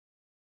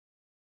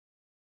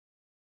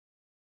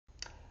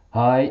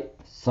Hi,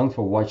 thanks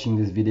for watching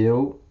this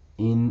video.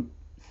 In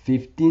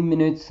 15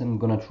 minutes, I'm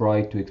gonna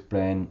try to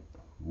explain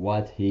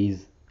what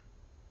is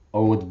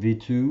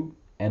Oauth2.0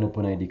 and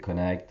OpenID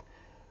Connect,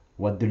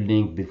 what the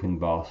link between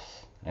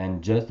both,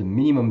 and just the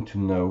minimum to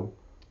know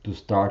to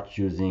start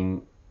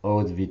using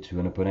Oauth2.0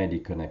 and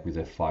OpenID Connect with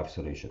a F5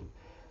 solution.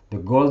 The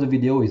goal of the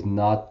video is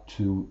not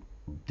to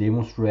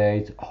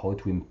demonstrate how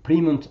to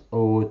implement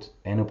Oauth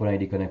and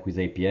OpenID Connect with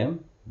APM,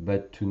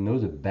 but to know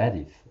the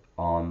basics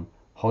on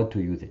how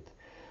to use it.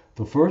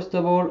 So first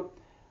of all,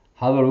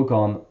 have a look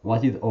on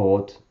what is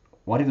Oauth,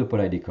 what is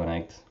OpenID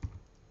Connect,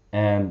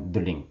 and the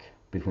link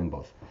between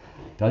both.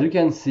 So as you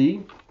can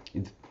see,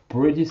 it's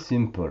pretty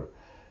simple.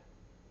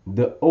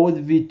 The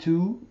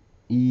Oauth2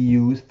 is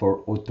used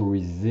for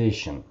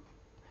authorization,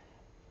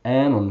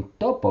 and on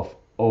top of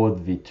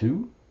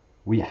Oauth2,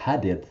 we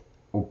added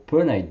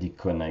OpenID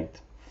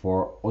Connect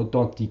for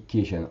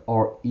authentication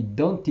or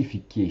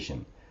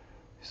identification.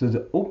 So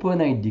the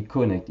OpenID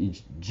Connect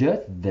is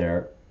just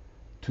there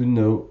to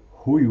know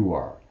who you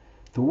are.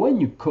 So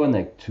when you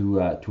connect to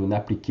an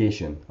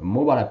application, a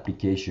mobile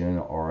application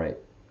or a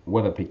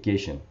web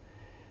application,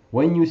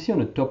 when you see on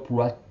the top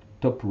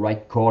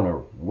right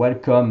corner,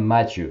 welcome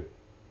Matthew,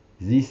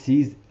 this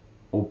is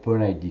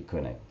OpenID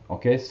Connect.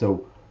 Okay,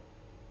 so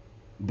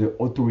the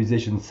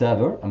authorization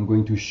server, I'm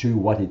going to show you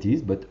what it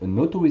is, but an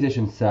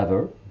authorization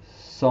server,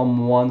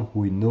 someone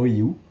who know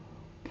you,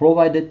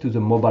 provided to the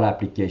mobile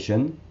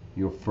application,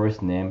 your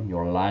first name,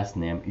 your last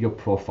name, your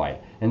profile.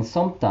 And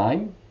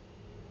sometimes,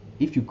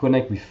 if you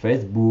connect with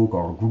Facebook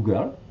or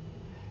Google,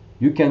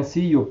 you can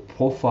see your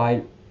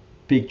profile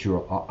picture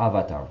or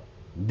avatar.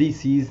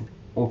 This is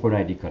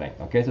OpenID Connect.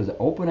 Okay, so the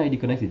OpenID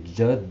Connect is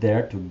just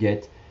there to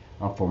get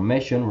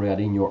information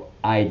regarding your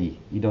ID,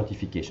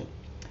 identification.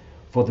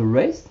 For the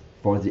rest,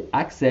 for the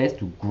access,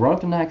 to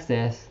grant an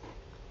access,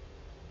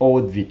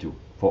 Oauth2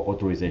 for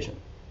authorization.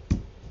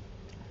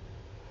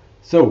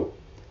 So,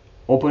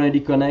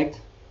 OpenID Connect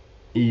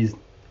is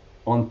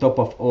on top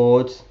of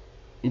Oauth.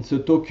 It's a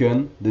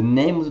token. The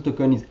name of the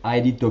token is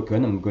ID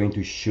token. I'm going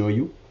to show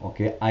you.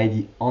 Okay,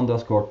 ID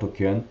underscore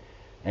token.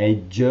 And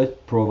it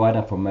just provides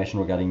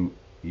information regarding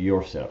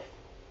yourself.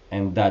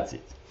 And that's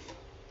it.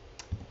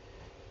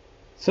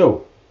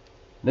 So,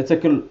 let's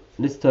take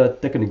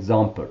an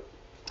example.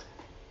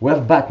 We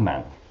have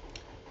Batman.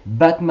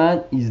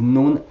 Batman is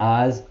known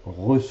as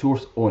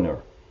resource owner.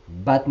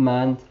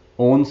 Batman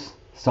owns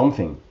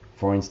something.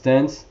 For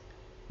instance,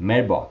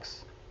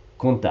 mailbox,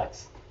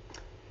 contacts.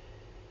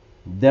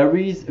 There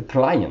is a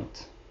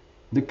client.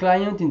 The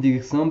client in the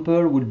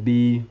example would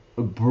be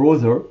a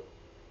browser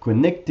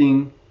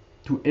connecting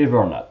to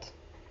Evernote.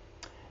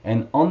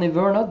 And on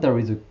Evernote there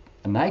is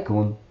an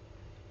icon,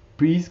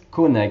 please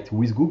connect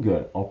with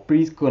Google or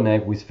please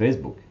connect with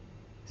Facebook.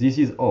 This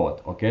is Oauth,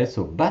 okay?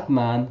 So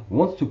Batman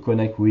wants to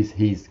connect with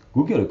his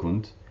Google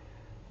account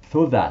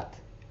so that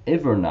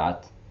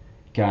Evernote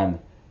can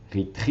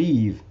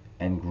retrieve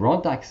and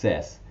grant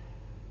access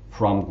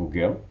from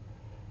Google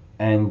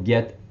and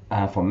get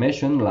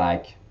information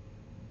like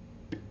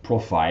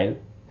profile,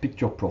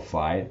 picture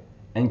profile,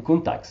 and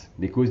contacts,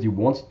 because he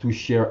wants to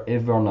share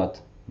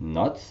Evernote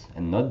notes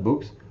and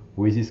notebooks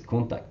with his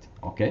contact.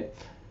 Okay,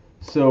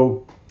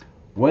 so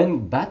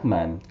when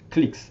Batman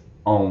clicks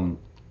on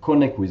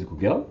connect with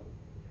Google,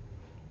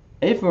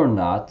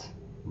 Evernote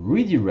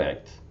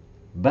redirects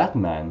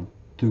Batman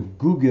to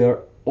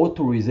Google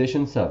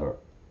Authorization Server,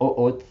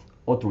 Oauth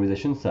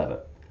Authorization Server,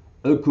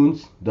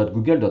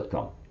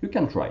 accounts.google.com. You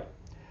can try.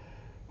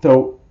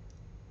 So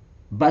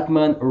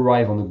Batman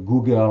arrives on the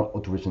Google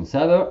Authorization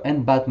Server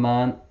and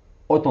Batman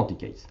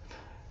authenticates.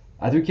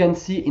 As you can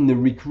see in the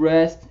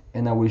request,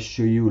 and I will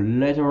show you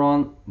later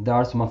on, there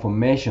are some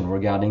information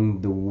regarding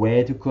the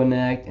way to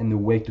connect and the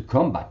way to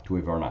come back to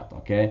Evernote.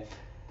 Okay,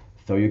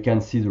 so you can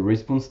see the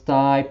response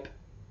type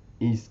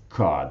is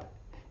code.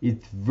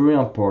 It's very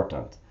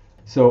important.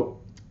 So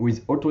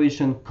with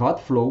authorization code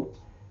flow,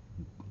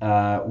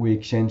 we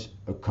exchange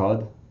a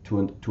code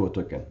to a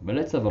token. But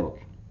let's have a look.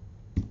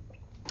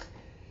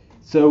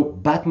 So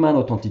Batman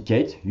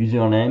authenticates,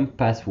 username,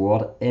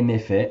 password,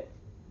 MFA,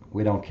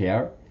 we don't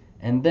care.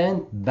 And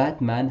then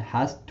Batman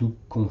has to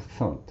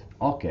consent.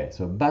 Okay,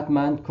 so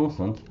Batman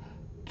consent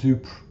to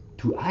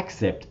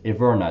accept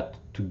Evernote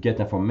to get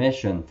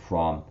information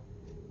from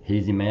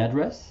his email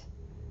address,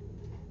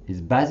 his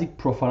basic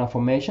profile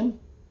information,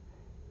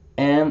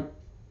 and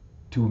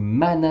to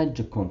manage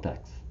the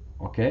contacts.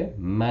 Okay,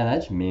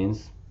 manage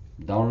means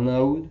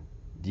download,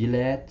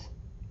 delete,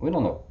 we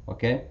don't know,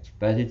 okay,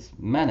 but it's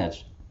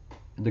manage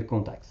the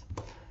contacts.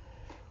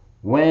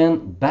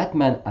 When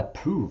Batman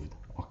approved,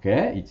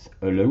 okay, it's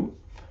allow,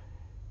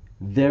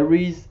 there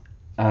is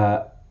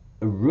a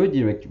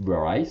redirect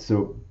URI,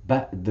 so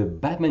the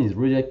Batman is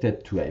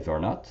redirected to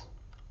Evernote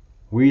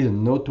with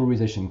an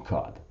authorization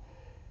code.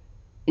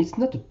 It's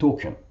not a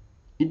token,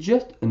 it's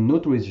just an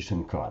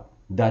authorization code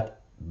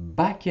that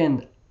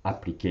backend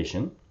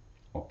application,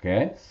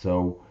 okay,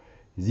 so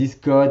this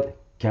code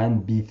can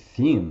be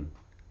seen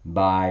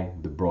by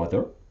the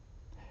browser,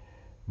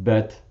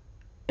 but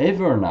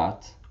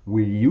Evernote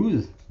will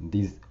use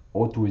this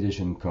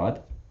authorization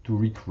code to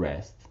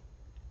request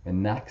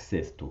an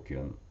access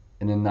token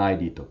and an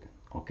ID token.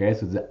 Okay,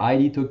 so the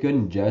ID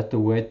token is just a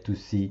way to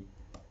see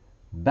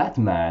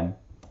Batman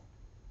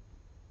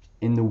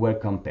in the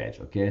welcome page.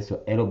 Okay,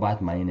 so hello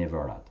Batman in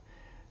Evernote.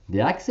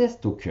 The access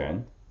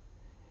token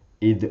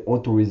is the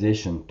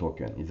authorization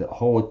token, is the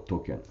OAuth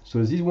token.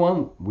 So this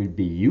one will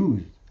be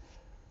used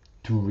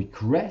to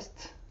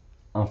request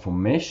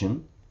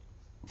information,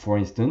 for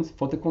instance,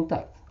 for the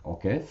contact.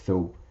 Okay,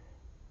 so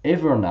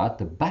Evernote,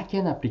 the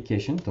backend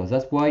application, so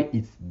that's why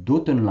it's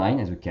dotted line,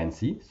 as you can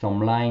see.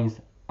 Some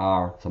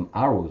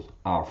arrows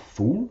are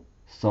full,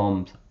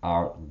 some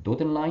are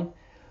dotted line.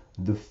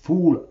 The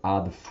full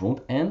are the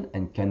front end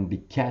and can be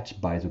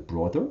catched by the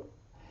browser.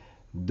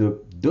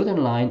 The dotted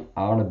line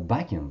are the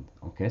backend.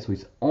 Okay, so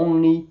it's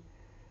only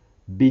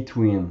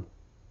between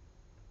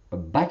a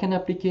backend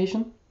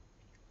application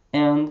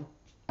and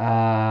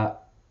an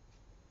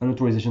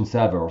authorization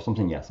server or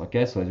something else.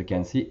 Okay, so as you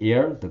can see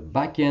here, the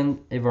backend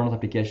Evernote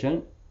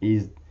application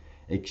is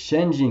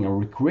exchanging or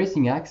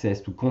requesting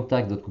access to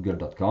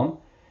contact.google.com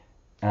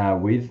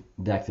with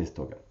the access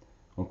token.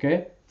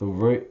 Okay,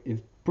 so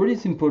it's pretty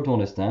simple to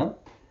understand.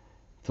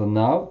 So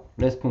now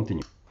let's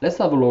continue. Let's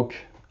have a look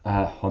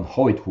on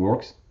how it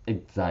works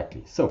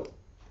exactly. So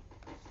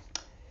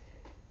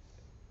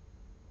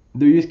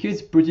the use case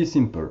is pretty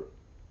simple.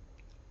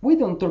 We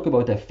don't talk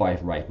about F5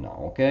 right now,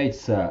 okay?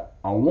 It's I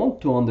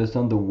want to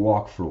understand the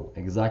workflow,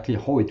 exactly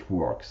how it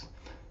works.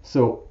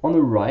 So on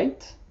the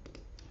right,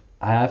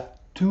 I have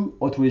two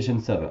authorization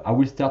servers. I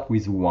will start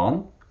with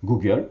one,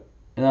 Google,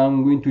 and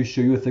I'm going to show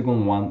you a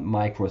second one,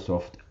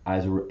 Microsoft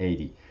Azure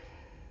AD.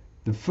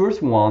 The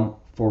first one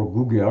for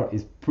Google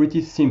is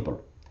pretty simple.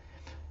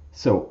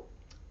 So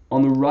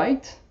on the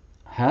right,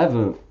 I have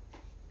a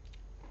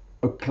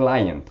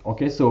client,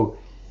 okay? So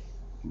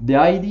the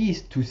idea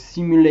is to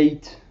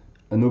simulate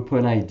an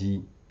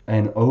OpenID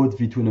and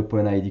Oauth2.0 and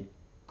OpenID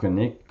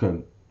Connect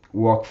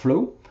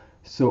workflow.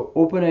 So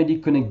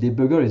OpenID Connect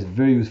Debugger is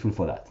very useful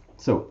for that.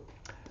 So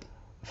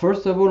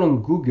first of all,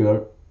 on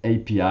Google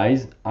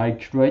APIs, I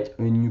create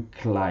a new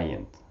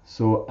client.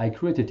 So I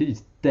created it,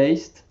 it's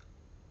taste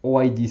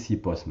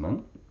OIDC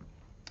Postman.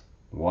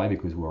 Why?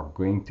 Because we are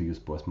going to use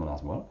Postman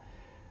as well.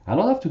 I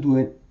don't have to do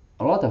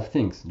a lot of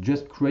things,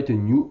 just create a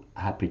new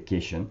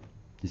application.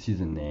 This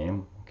is a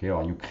name, okay,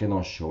 or a new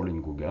credential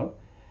in Google.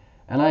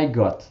 And I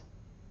got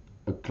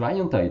a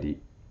client ID,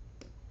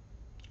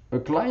 a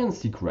client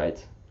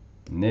secret,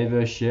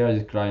 never share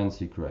this client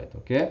secret,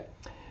 okay?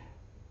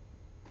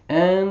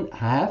 And I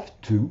have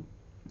to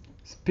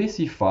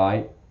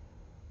specify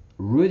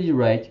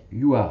redirect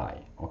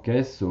URI,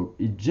 okay? So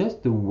it's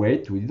just a way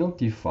to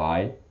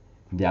identify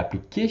the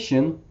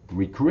application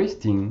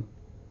requesting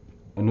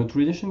an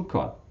authorization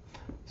code.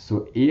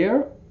 So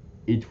here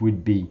it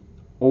would be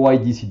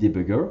OIDC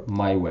Debugger,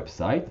 my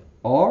website,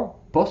 or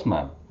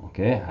Postman.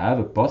 Okay, I have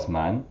a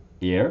Postman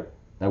here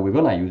that we're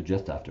gonna use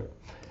just after.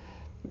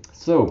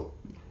 So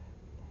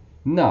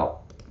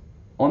now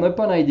on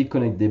OpenID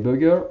Connect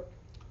Debugger,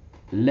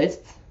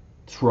 let's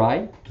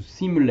try to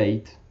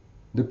simulate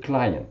the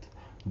client.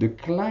 The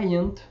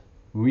client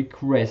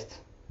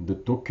requests the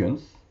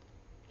tokens,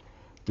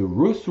 the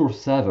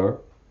resource server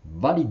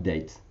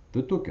validates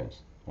the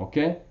tokens.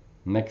 Okay,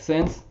 makes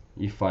sense?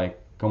 If I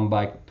come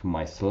back to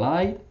my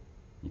slide,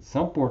 it's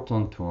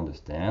important to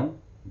understand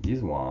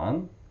this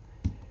one.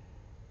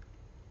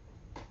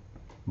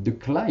 The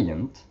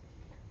client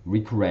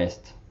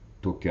requests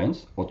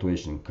tokens,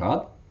 authorization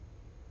code,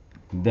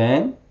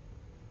 then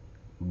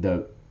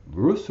the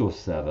resource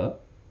server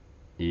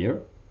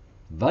here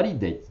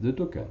validates the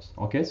tokens.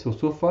 Okay, so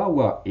far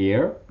we are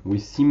here, we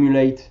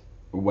simulate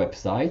a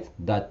website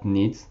that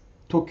needs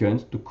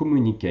tokens to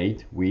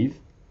communicate with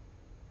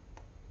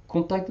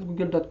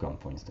contact.google.com,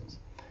 for instance.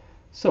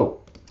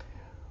 So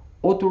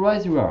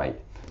authorize URI.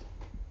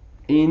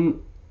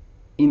 In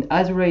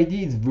Azure AD,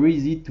 it's very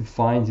easy to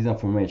find this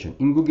information.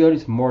 In Google,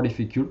 it's more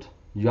difficult.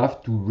 You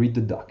have to read the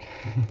doc,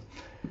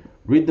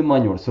 read the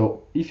manual.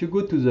 So if you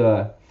go to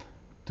the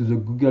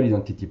Google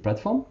Identity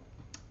Platform,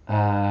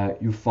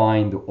 you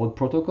find the OAuth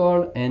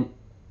protocol, and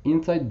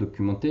inside the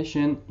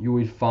documentation, you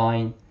will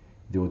find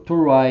the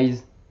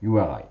authorized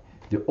URI.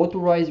 The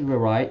authorized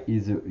URI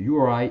is a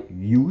URI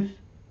used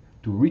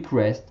to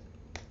request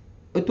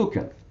a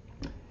token.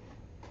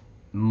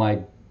 My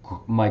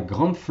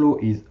ground flow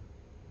is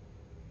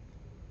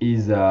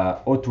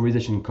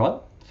authorization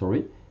code,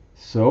 sorry.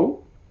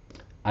 So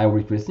I'm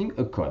requesting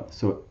a code.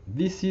 So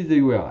this is the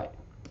URI.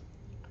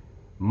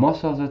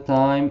 Most of the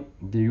time,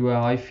 the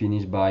URI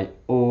finished by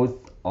auth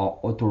or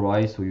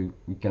authorized, so you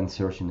can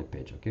search in the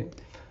page, okay?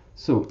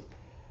 So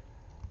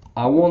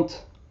I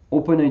want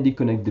OpenID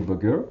Connect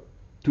Debugger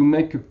to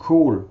make a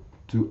call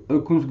to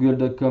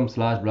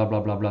accounts.google.com/blah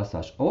blah blah blah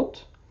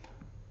 /auth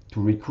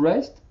to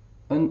request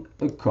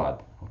a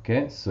code,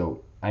 okay?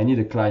 So I need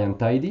a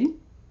client ID.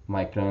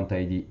 My client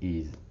ID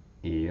is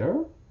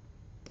here.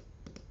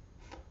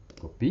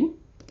 Copy.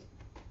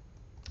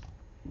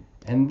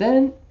 And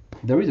then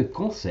there is a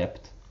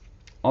concept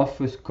of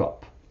a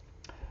scope.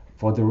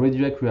 For the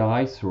redirect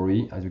URI,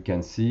 sorry, as you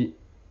can see,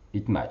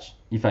 it matched.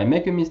 If I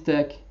make a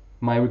mistake,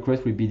 my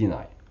request will be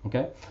denied.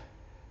 Okay.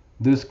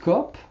 The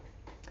scope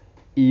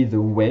is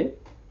a way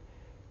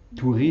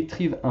to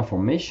retrieve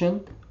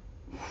information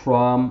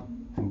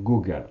from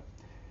Google.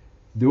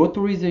 The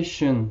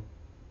authorization,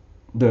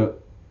 the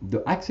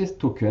access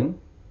token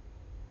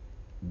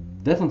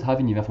doesn't have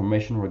any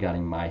information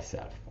regarding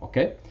myself.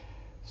 Okay.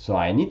 So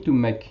I need to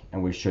make,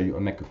 and we'll show you,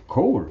 make a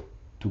call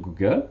to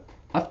Google.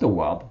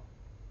 Afterward,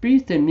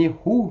 please tell me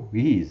who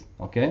he is.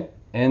 Okay.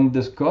 And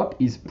the scope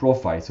is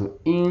profile. So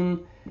in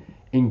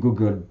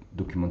Google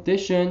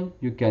documentation,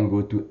 you can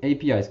go to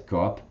API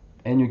scope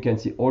and you can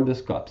see all the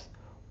scopes: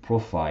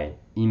 profile,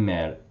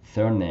 email,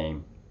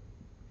 surname,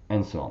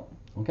 and so on.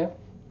 Okay.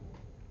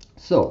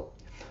 So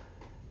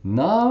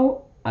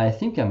now I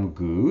think I'm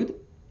good,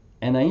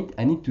 and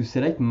I need to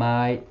select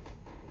my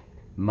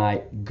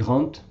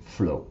grant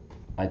flow.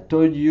 I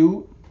told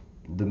you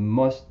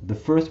the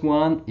first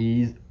one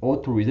is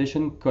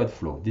authorization code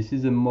flow. This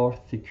is the more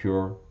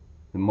secure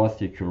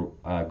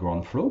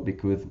grant flow,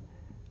 because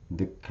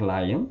the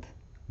client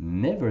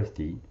never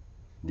sees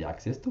the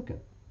access token.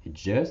 It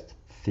just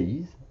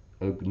sees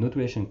an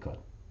authorization code.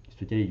 It's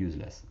totally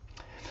useless.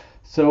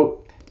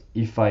 So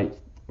if I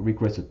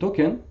request a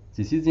token,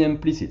 this is the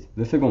implicit,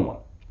 the second one.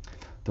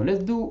 So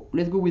let's go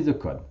with the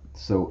code.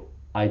 So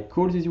I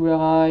call this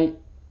URI,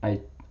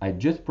 I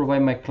just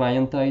provide my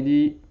client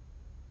ID,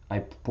 I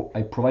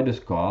provide the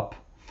scope,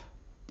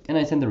 and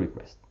I send the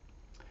request.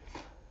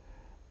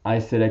 I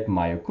select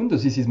my account. So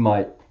this is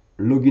my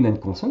login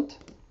and consent.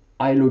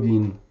 I log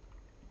in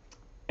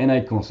and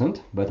I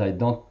consent, but I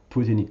don't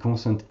put any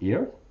consent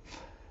here.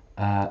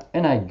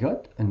 And I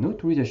got an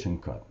authorization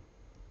code.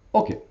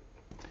 Okay.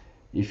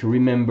 If you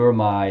remember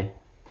my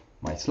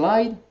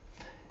slide,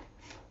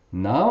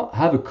 now I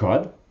have a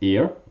code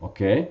here,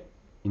 okay,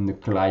 in the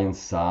client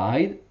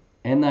side,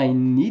 and I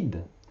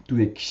need to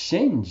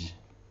exchange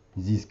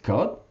this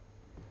code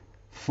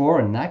for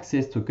an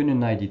access token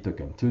and ID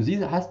token. So this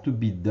has to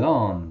be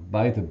done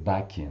by the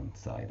backend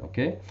side,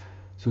 okay?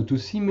 So to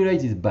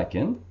simulate this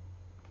backend,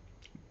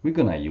 we're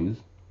gonna use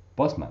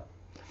Postman,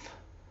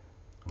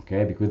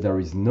 okay? Because there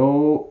is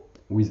no,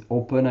 with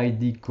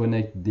OpenID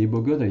Connect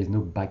Debugger, there is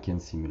no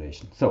backend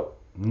simulation. So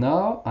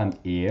now I'm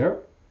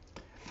here,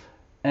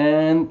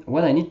 and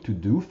what I need to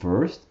do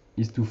first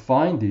is to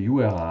find the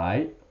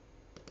URI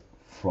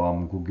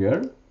from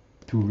Google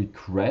to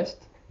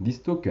request this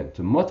token.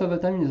 So most of the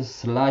time it's a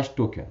slash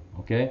token,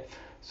 okay?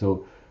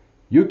 So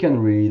you can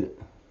read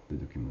the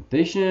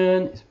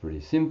documentation, it's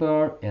pretty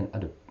simple, and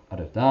at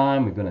the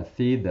time we're gonna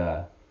see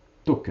the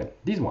token,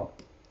 this one,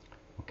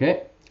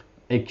 okay?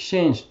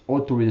 Exchange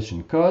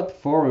authorization code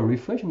for a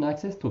refresh and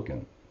access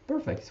token.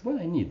 Perfect, it's what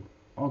I need.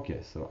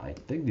 Okay, so I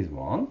take this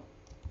one,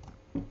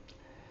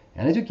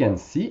 and as you can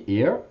see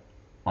here,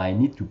 I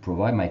need to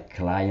provide my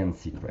client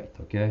secret,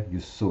 okay? You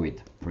saw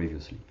it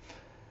previously.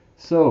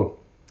 So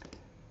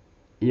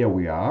here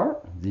we are,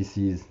 this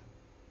is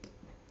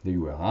the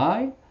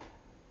URI.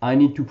 I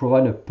need to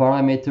provide a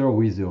parameter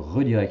with the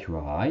redirect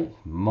URI,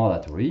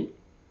 mandatory,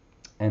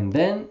 and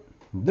then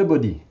the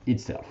body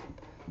itself.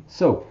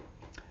 So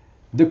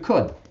the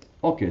code,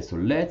 okay, so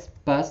let's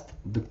pass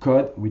the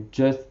code we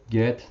just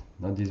get,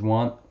 not this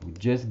one, we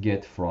just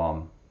get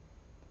from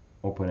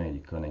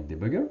OpenID Connect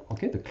Debugger,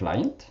 okay, the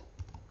client,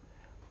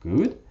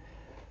 good.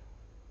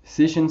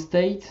 Session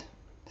state,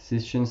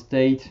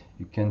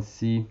 you can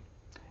see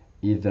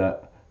either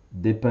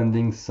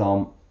depending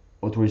some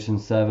authorization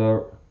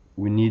server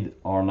we need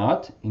or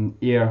not. In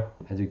here,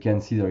 as you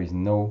can see, there is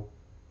no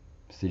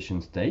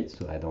session state,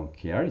 so I don't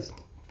care, it's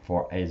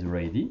for either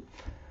ID.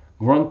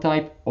 Grant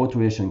type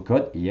authorization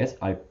code, yes,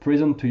 I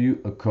present to you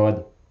a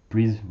code,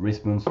 please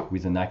respond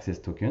with an access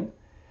token.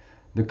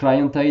 The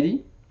client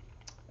ID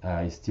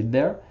is still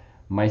there.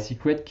 My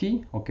secret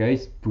key, okay,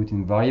 is put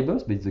in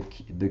variables, but it's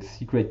the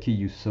secret key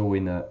you saw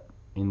in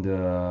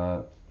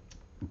the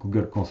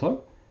Google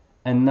console.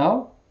 And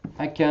now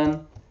I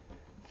can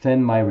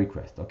send my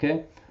request,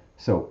 okay?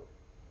 So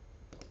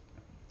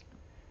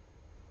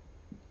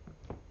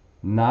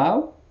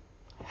now,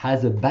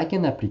 as a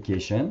backend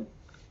application,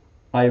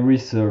 I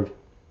reserve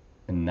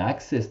an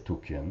access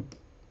token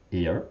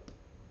here,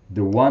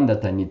 the one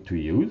that I need to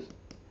use,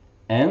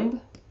 and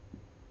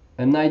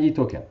an ID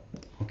token,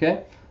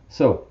 okay?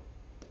 So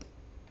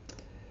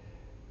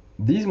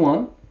this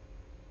one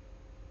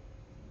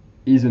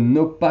is an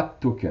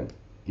opaque token.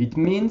 It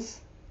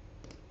means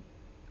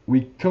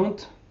we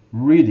can't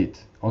read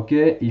it,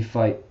 okay? If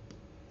I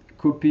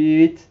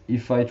copy it,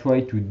 if I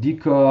try to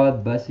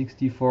decode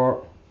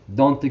base64,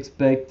 don't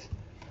expect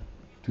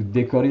to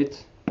decode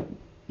it,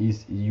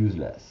 is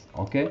useless,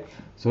 okay?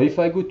 So if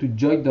I go to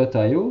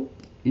joy.io,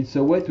 it's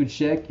a way to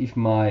check if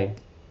my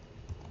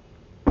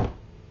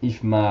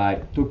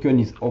token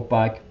is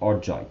opaque or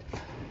joint.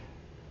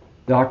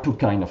 There are two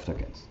kinds of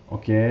tokens,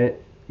 okay?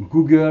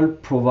 Google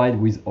provide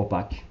with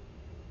opaque,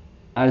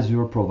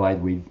 Azure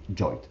provide with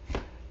joint.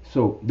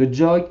 So the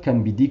joint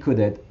can be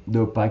decoded, the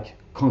opaque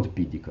can't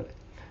be decoded.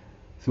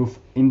 So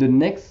in the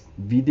next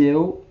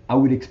video, I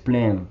will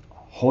explain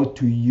how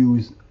to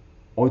use,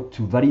 how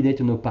to validate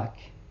an OPAC,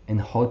 and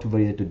how to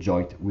validate a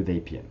joint with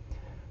APM.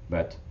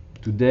 But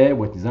today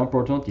what is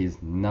important is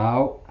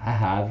now I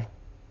have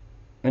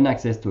an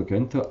access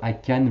token, so I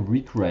can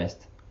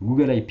request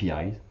Google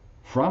APIs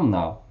from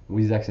now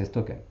with the access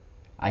token.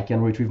 I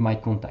can retrieve my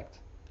contact,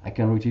 I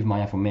can retrieve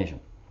my information.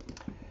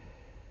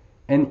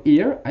 And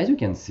here, as you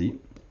can see,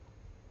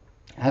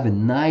 I have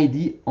an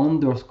ID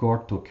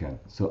underscore token.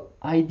 So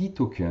ID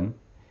token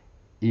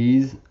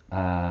is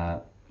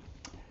the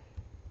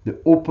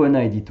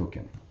OpenID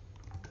token.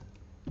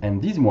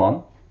 And this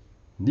one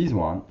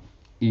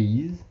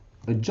is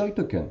a joint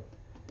token.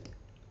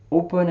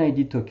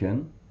 OpenID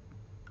token,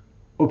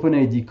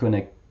 OpenID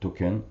connect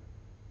token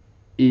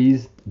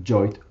is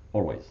joint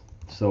always.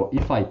 So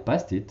if I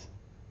passed it,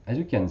 as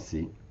you can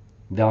see,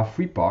 there are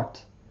three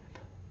parts: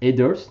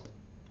 headers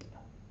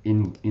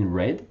in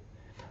red,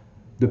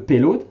 the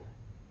payload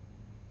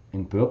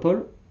in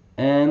purple,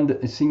 and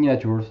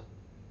signatures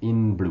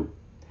in blue.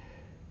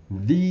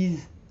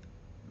 This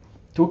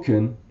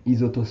token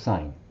is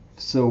auto-signed,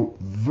 so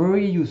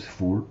very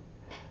useful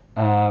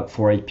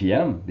for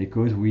APM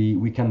because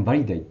we can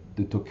validate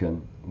the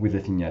token with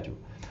the signature.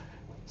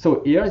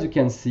 So here, as you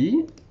can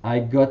see, I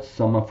got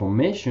some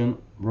information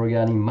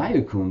regarding my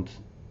account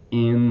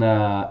in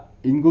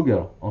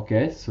Google.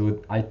 Okay,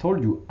 so I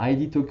told you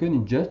ID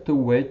token is just a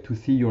way to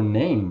see your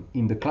name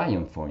in the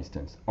client, for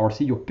instance, or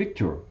see your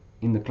picture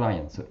in the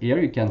client. So here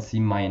you can see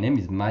my name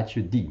is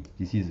Mathieu D.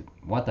 This is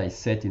what I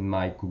set in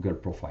my Google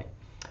profile.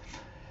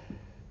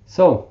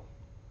 So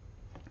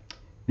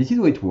this is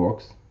how it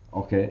works.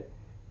 Okay,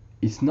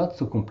 it's not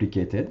so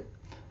complicated.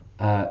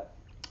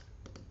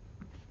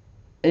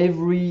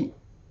 Every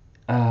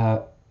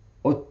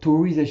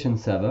authorization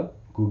server,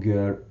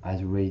 Google,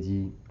 Azure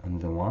AD,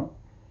 and the one,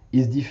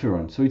 is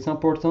different. So it's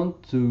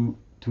important to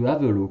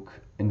have a look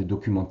in the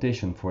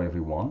documentation for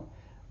everyone.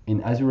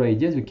 In Azure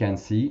AD, as you can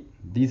see,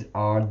 these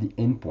are the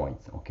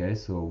endpoints. Okay,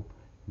 so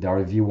there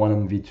are V1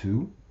 and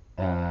V2,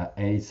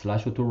 and it's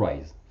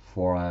 /authorize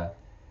for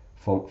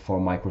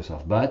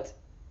Microsoft, but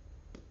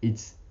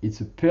it's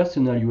a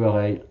personal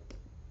URL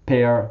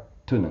per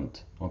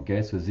tenant.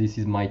 Okay, so this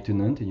is my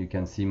tenant, and you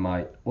can see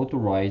my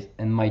authorize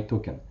and my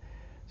token.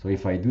 So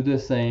if I do the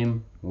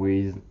same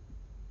with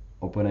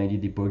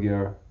OpenID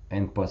Debugger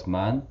and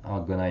Postman,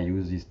 I'm gonna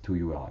use these two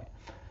URI.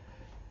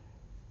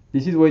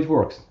 This is how it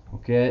works.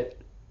 Okay,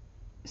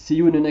 see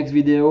you in the next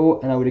video,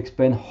 and I will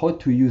explain how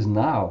to use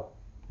now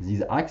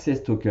this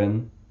access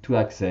token to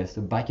access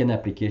a backend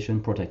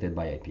application protected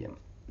by APM.